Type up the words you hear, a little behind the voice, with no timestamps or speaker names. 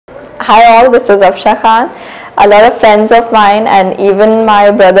Hi all, this is Afsha Khan. A lot of friends of mine and even my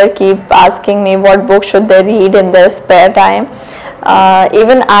brother keep asking me what book should they read in their spare time.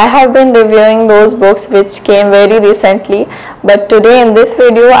 Even I have been reviewing those books which came very recently, but today in this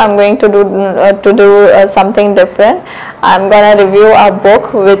video I'm going to do something different. I'm gonna review a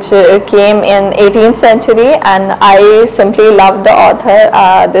book which came in 18th century and I simply love the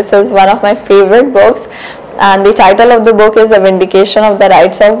author. This is one of my favorite books, and the title of the book is The Vindication of the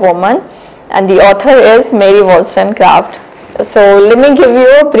Rights of Woman, and the author is Mary Wollstonecraft. So let me give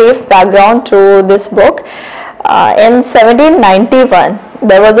you a brief background to this book. In 1791,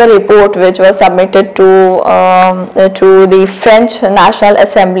 there was a report which was submitted to the French National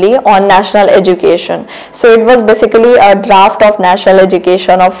Assembly on national education. So it was basically a draft of national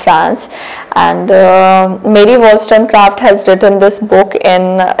education of France, and Mary Wollstonecraft has written this book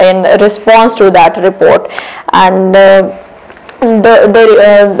in response to that report. And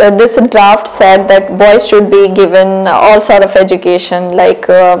this draft said that boys should be given all sort of education, like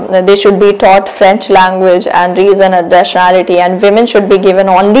they should be taught French language and reason and rationality, and women should be given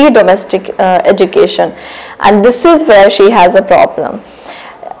only domestic education. And this is where she has a problem.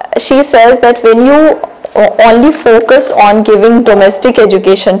 She says that when you only focus on giving domestic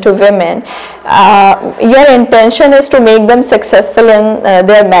education to women, your intention is to make them successful in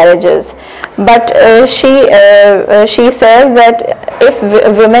their marriages. But she says that if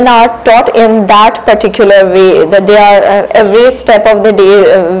women are taught in that particular way, that they are every step of the day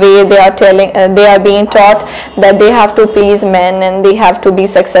way they are being taught that they have to please men and they have to be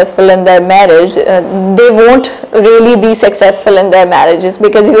successful in their marriage, they won't really be successful in their marriages,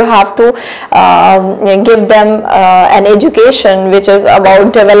 because you have to give them an education which is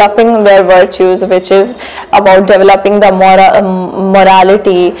about developing their virtues, which is about developing the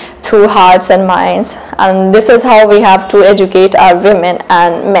morality through hearts and minds. And this is how we have to educate our women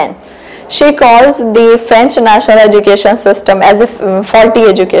and men. She calls the French national education system as a faulty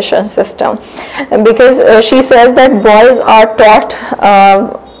education system, because she says that boys are taught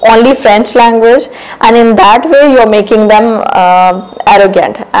only French language, and in that way you're making them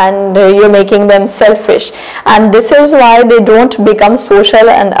arrogant and you're making them selfish, and this is why they don't become social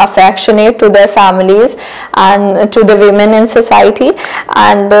and affectionate to their families and to the women in society.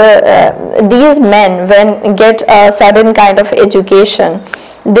 And these men, when get a certain kind of education,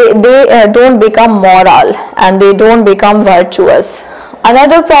 they don't become moral and they don't become virtuous.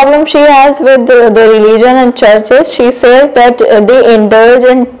 Another problem she has with the religion and churches, she says that they indulge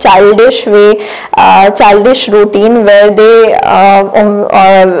in childish routine where they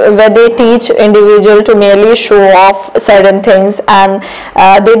teach individual to merely show off certain things, and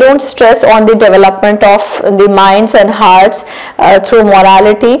they don't stress on the development of the minds and hearts through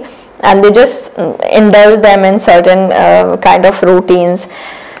morality, and they just indulge them in certain kind of routines.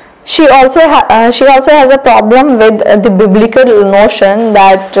 She also has a problem with the biblical notion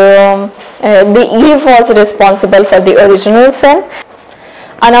that the Eve was responsible for the original sin.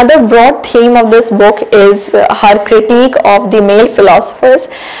 Another broad theme of this book is her critique of the male philosophers,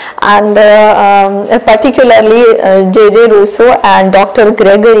 and particularly J.J. Rousseau and Dr.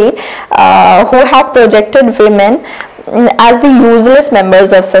 Gregory, who have projected women as the useless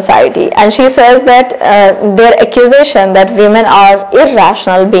members of society. And she says that their accusation that women are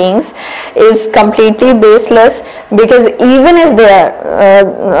irrational beings is completely baseless, because even if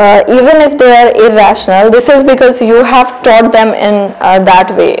they are irrational, this is because you have taught them in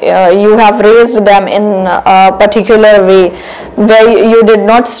that way. You have raised them in a particular way where you did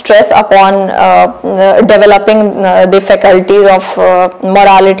not stress upon developing the faculties of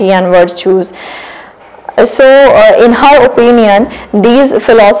morality and virtues. So in her opinion, these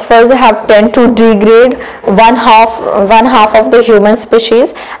philosophers have tend to degrade one half of the human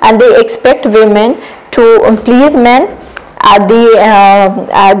species, and they expect women to please men at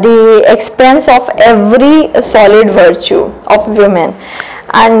the expense of every solid virtue of women.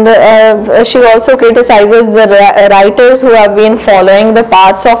 And she also criticizes the writers who have been following the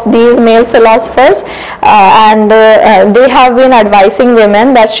paths of these male philosophers, and they have been advising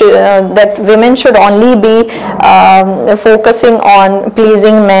women that women should only be focusing on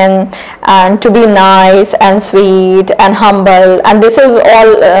pleasing men and to be nice and sweet and humble, and this is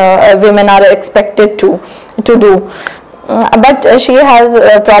all women are expected to do. But she has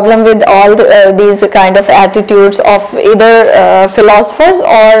a problem with all these kind of attitudes of either philosophers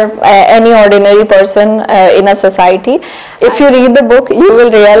or any ordinary person in a society. If you read the book, you will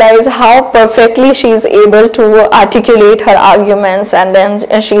realize how perfectly she is able to articulate her arguments, and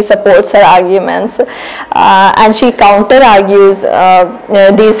then she supports her arguments, and she counter argues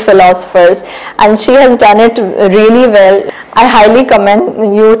these philosophers, and she has done it really well. I highly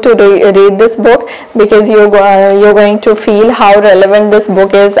commend you to read this book, because you're going to feel how relevant this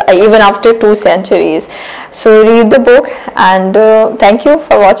book is even after 2 centuries. So read the book, and thank you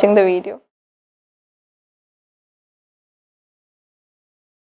for watching the video.